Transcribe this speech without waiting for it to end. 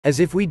As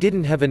if we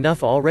didn't have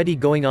enough already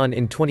going on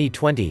in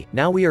 2020,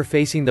 now we are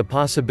facing the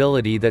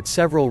possibility that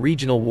several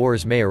regional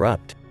wars may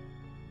erupt.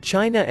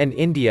 China and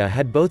India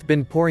had both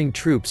been pouring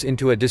troops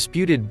into a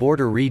disputed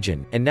border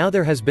region, and now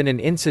there has been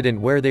an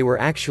incident where they were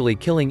actually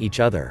killing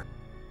each other.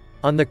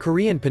 On the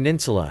Korean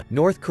peninsula,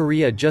 North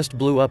Korea just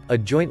blew up a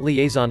joint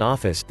liaison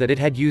office that it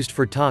had used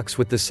for talks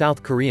with the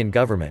South Korean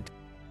government.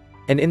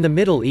 And in the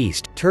Middle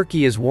East,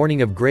 Turkey is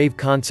warning of grave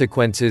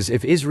consequences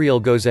if Israel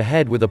goes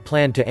ahead with a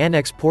plan to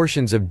annex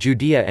portions of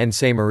Judea and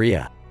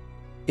Samaria.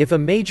 If a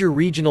major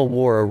regional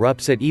war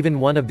erupts at even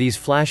one of these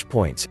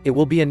flashpoints, it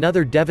will be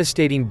another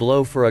devastating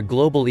blow for a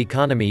global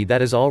economy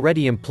that is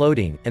already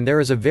imploding, and there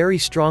is a very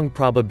strong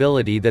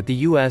probability that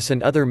the US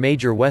and other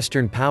major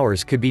Western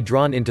powers could be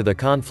drawn into the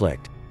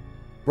conflict.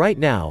 Right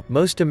now,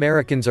 most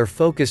Americans are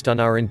focused on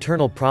our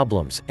internal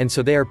problems, and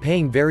so they are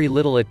paying very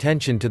little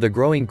attention to the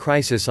growing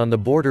crisis on the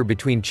border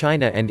between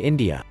China and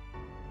India.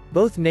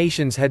 Both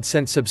nations had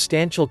sent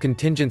substantial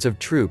contingents of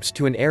troops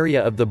to an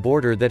area of the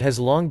border that has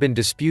long been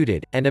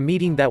disputed, and a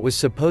meeting that was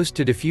supposed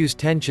to diffuse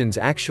tensions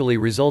actually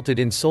resulted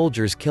in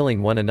soldiers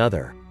killing one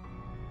another.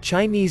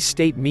 Chinese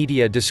state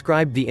media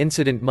described the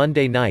incident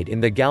Monday night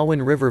in the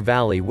Galwan River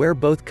Valley, where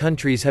both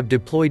countries have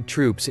deployed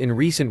troops in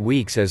recent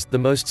weeks, as the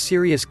most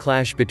serious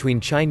clash between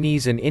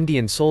Chinese and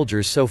Indian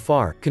soldiers so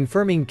far,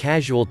 confirming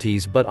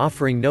casualties but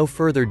offering no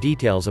further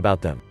details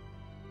about them.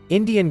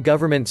 Indian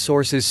government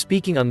sources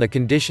speaking on the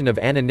condition of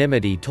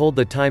anonymity told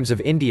the Times of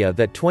India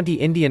that 20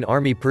 Indian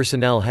Army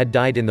personnel had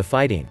died in the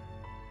fighting.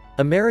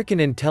 American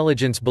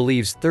intelligence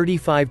believes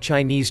 35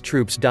 Chinese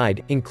troops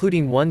died,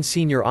 including one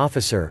senior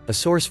officer, a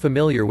source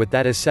familiar with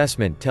that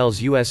assessment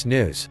tells U.S.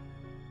 News.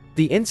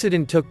 The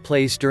incident took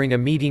place during a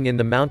meeting in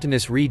the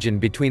mountainous region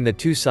between the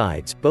two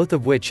sides, both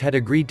of which had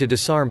agreed to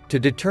disarm, to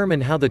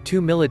determine how the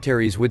two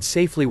militaries would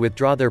safely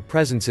withdraw their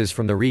presences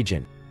from the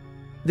region.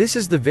 This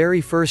is the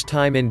very first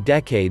time in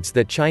decades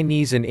that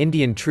Chinese and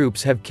Indian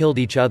troops have killed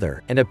each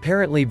other, and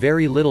apparently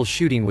very little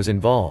shooting was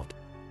involved.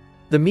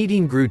 The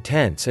meeting grew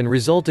tense and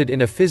resulted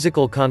in a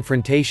physical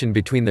confrontation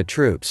between the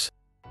troops.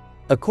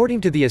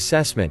 According to the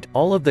assessment,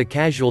 all of the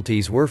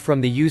casualties were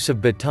from the use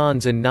of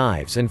batons and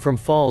knives and from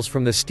falls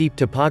from the steep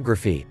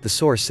topography, the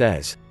source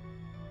says.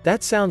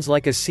 That sounds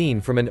like a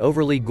scene from an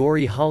overly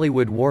gory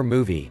Hollywood war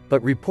movie,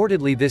 but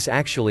reportedly this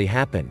actually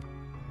happened.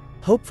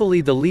 Hopefully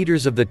the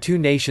leaders of the two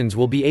nations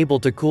will be able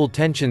to cool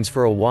tensions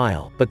for a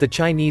while, but the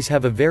Chinese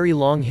have a very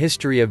long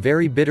history of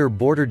very bitter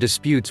border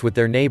disputes with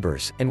their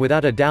neighbors, and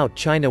without a doubt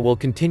China will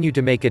continue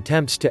to make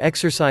attempts to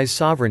exercise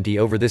sovereignty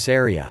over this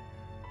area.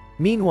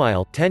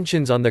 Meanwhile,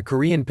 tensions on the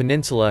Korean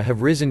peninsula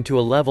have risen to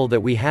a level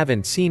that we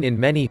haven't seen in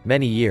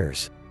many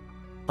years.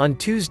 On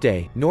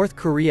Tuesday, North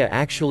Korea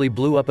actually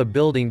blew up a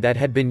building that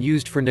had been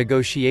used for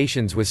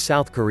negotiations with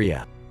South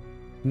Korea.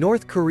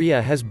 North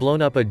Korea has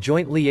blown up a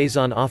joint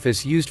liaison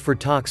office used for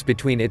talks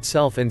between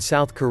itself and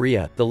South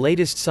Korea, the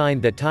latest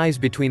sign that ties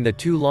between the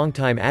two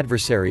longtime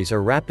adversaries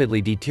are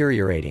rapidly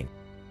deteriorating.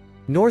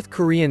 North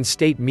Korean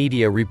state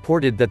media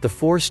reported that the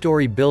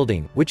four-story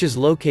building, which is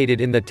located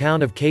in the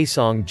town of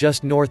Kaesong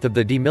just north of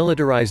the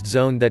demilitarized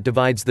zone that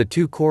divides the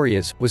two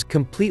Koreas, was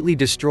completely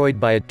destroyed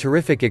by a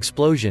terrific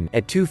explosion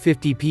at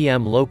 2:50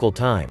 p.m. local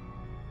time.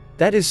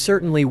 That is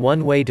certainly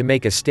one way to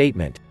make a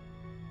statement.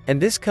 And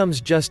this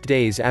comes just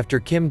days after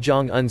Kim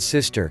Jong-un's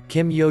sister,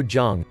 Kim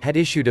Yo-jong, had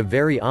issued a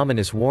very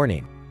ominous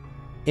warning.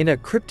 In a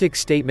cryptic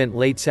statement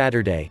late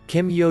Saturday,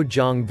 Kim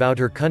Yo-jong vowed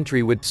her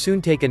country would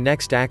soon take a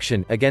next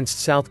action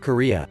against South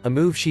Korea, a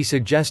move she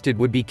suggested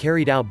would be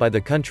carried out by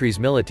the country's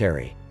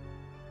military.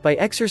 By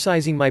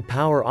exercising my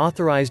power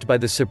authorized by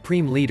the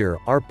Supreme Leader,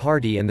 our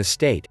party and the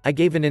state, I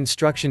gave an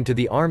instruction to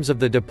the arms of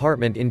the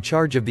department in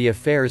charge of the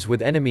affairs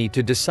with enemy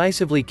to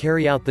decisively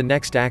carry out the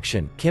next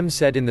action, Kim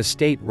said in the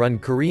state-run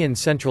Korean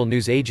Central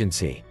News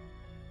Agency.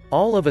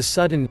 All of a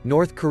sudden,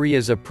 North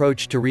Korea's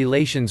approach to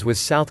relations with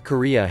South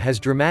Korea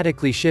has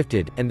dramatically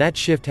shifted, and that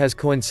shift has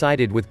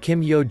coincided with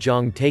Kim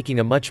Yo-jong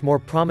taking a much more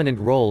prominent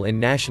role in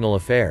national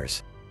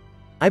affairs.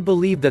 I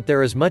believe that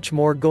there is much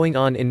more going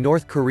on in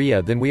North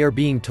Korea than we are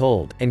being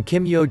told, and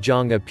Kim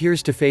Yo-jong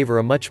appears to favor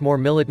a much more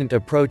militant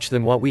approach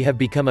than what we have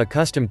become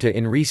accustomed to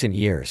in recent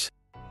years.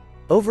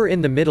 Over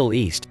in the Middle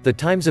East, the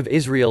Times of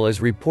Israel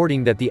is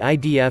reporting that the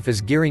IDF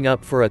is gearing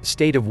up for a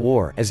state of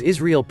war as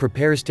Israel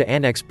prepares to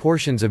annex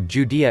portions of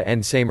Judea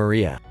and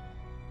Samaria.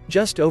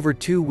 Just over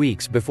 2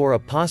 weeks before a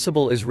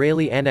possible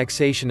Israeli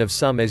annexation of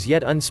some as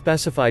yet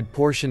unspecified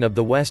portion of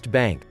the West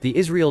Bank, the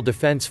Israel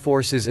Defense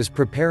Forces is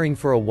preparing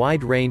for a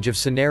wide range of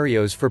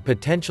scenarios for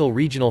potential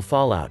regional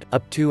fallout,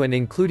 up to and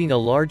including a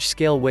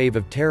large-scale wave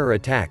of terror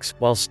attacks,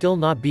 while still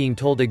not being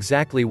told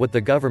exactly what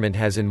the government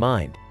has in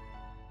mind.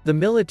 The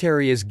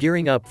military is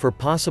gearing up for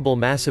possible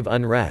massive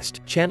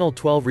unrest, Channel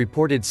 12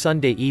 reported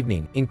Sunday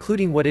evening,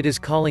 including what it is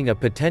calling a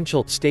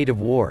potential state of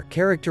war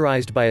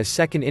characterized by a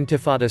second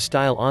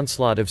intifada-style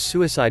onslaught of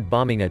suicide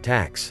bombing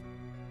attacks.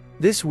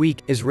 This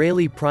week,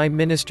 Israeli Prime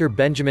Minister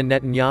Benjamin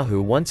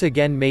Netanyahu once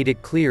again made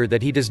it clear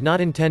that he does not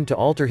intend to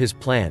alter his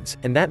plans,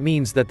 and that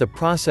means that the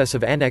process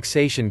of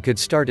annexation could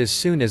start as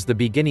soon as the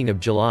beginning of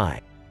July.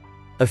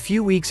 A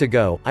few weeks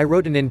ago, I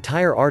wrote an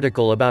entire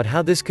article about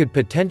how this could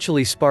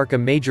potentially spark a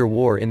major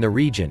war in the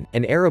region,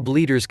 and Arab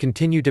leaders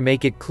continue to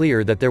make it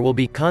clear that there will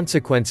be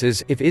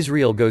consequences if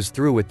Israel goes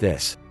through with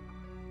this.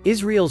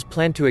 Israel's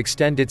plan to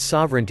extend its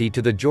sovereignty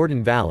to the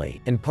Jordan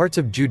Valley, and parts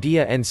of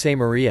Judea and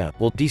Samaria,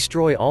 will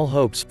destroy all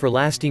hopes for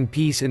lasting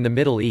peace in the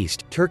Middle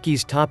East,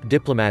 Turkey's top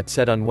diplomat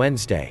said on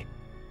Wednesday.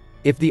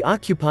 If the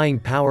occupying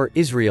power,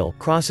 Israel,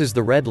 crosses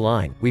the red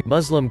line, we,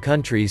 Muslim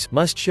countries,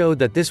 must show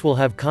that this will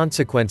have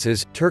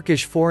consequences,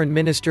 Turkish Foreign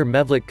Minister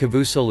Mevlut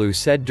Cavusoglu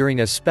said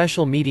during a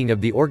special meeting of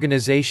the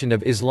Organization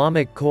of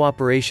Islamic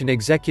Cooperation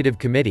Executive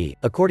Committee,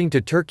 according to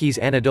Turkey's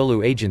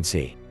Anadolu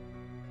agency.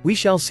 We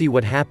shall see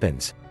what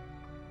happens.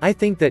 I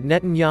think that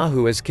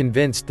Netanyahu is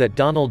convinced that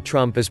Donald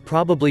Trump is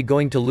probably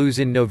going to lose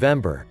in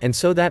November, and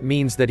so that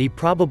means that he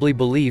probably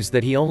believes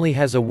that he only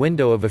has a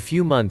window of a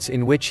few months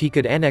in which he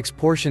could annex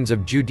portions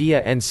of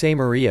Judea and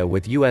Samaria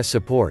with U.S.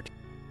 support.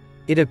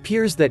 It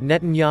appears that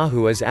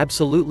Netanyahu is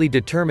absolutely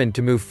determined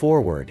to move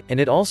forward, and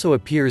it also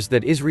appears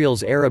that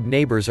Israel's Arab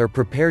neighbors are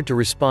prepared to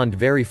respond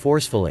very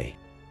forcefully.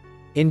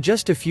 In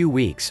just a few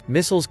weeks,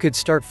 missiles could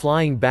start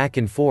flying back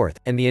and forth,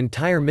 and the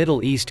entire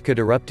Middle East could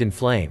erupt in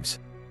flames.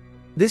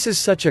 This is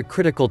such a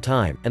critical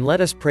time, and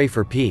let us pray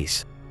for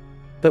peace.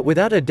 But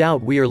without a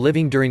doubt we are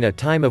living during a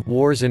time of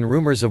wars and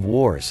rumors of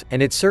wars,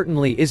 and it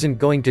certainly isn't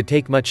going to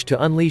take much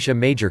to unleash a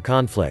major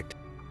conflict.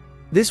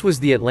 This was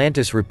the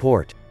Atlantis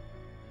Report.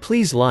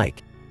 Please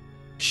like,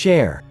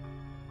 share,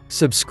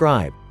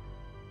 subscribe,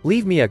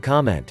 leave me a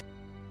comment.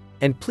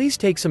 And please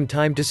take some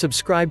time to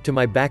subscribe to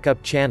my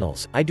backup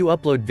channels, I do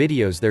upload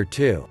videos there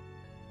too.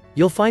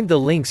 You'll find the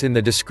links in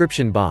the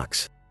description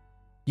box.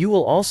 You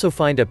will also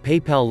find a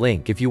PayPal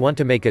link if you want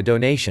to make a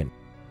donation.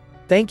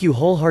 Thank you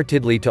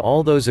wholeheartedly to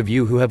all those of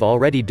you who have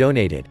already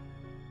donated.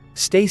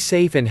 Stay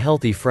safe and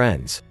healthy,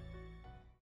 friends.